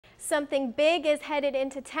Something big is headed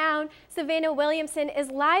into town. Savannah Williamson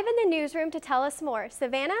is live in the newsroom to tell us more.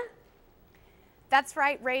 Savannah? That's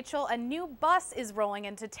right, Rachel. A new bus is rolling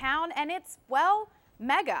into town, and it's, well,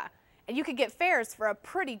 mega. And you can get fares for a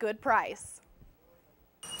pretty good price.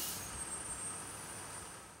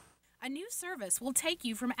 A new service will take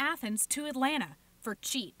you from Athens to Atlanta for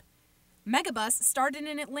cheap. MegaBus started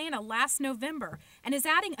in Atlanta last November and is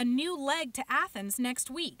adding a new leg to Athens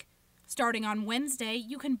next week. Starting on Wednesday,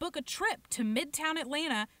 you can book a trip to Midtown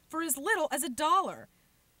Atlanta for as little as $1.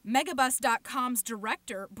 MegaBus.com's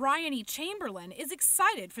director, Brian E. Chamberlain, is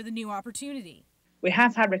excited for the new opportunity. We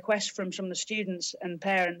have had requests from some of the students and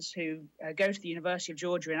parents who go to the University of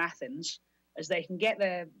Georgia in Athens, as they can get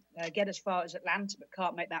as far as Atlanta but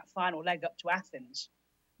can't make that final leg up to Athens.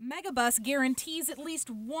 MegaBus guarantees at least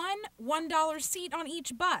one $1 seat on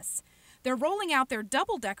each bus. They're rolling out their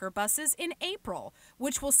double-decker buses in April,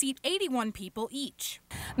 which will seat 81 people each.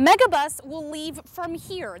 MegaBus will leave from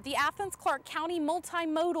here, the Athens-Clarke County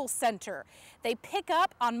Multimodal Center. They pick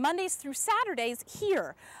up on Mondays through Saturdays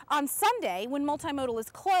here. On Sunday, when multimodal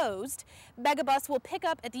is closed, MegaBus will pick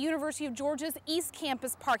up at the University of Georgia's East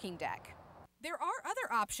Campus parking deck. There are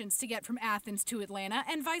other options to get from Athens to Atlanta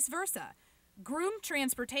and vice versa. Groom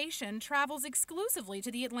Transportation travels exclusively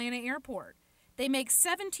to the Atlanta airport. They make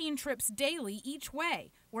 17 trips daily each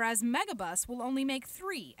way, whereas MegaBus will only make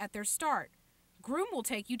 3 at their start. Groom will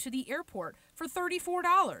take you to the airport for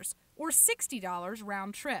 $34 or $60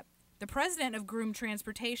 round trip. The president of Groom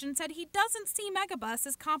Transportation said he doesn't see MegaBus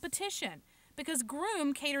as competition because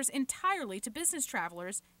Groom caters entirely to business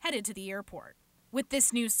travelers headed to the airport. With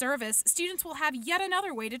this new service, students will have yet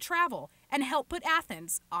another way to travel and help put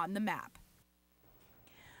Athens on the map.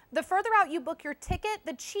 The further out you book your ticket,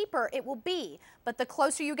 the cheaper it will be. But the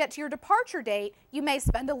closer you get to your departure date, you may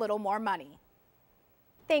spend a little more money.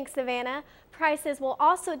 Thanks, Savannah. Prices will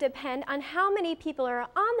also depend on how many people are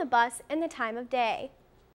on the bus and the time of day.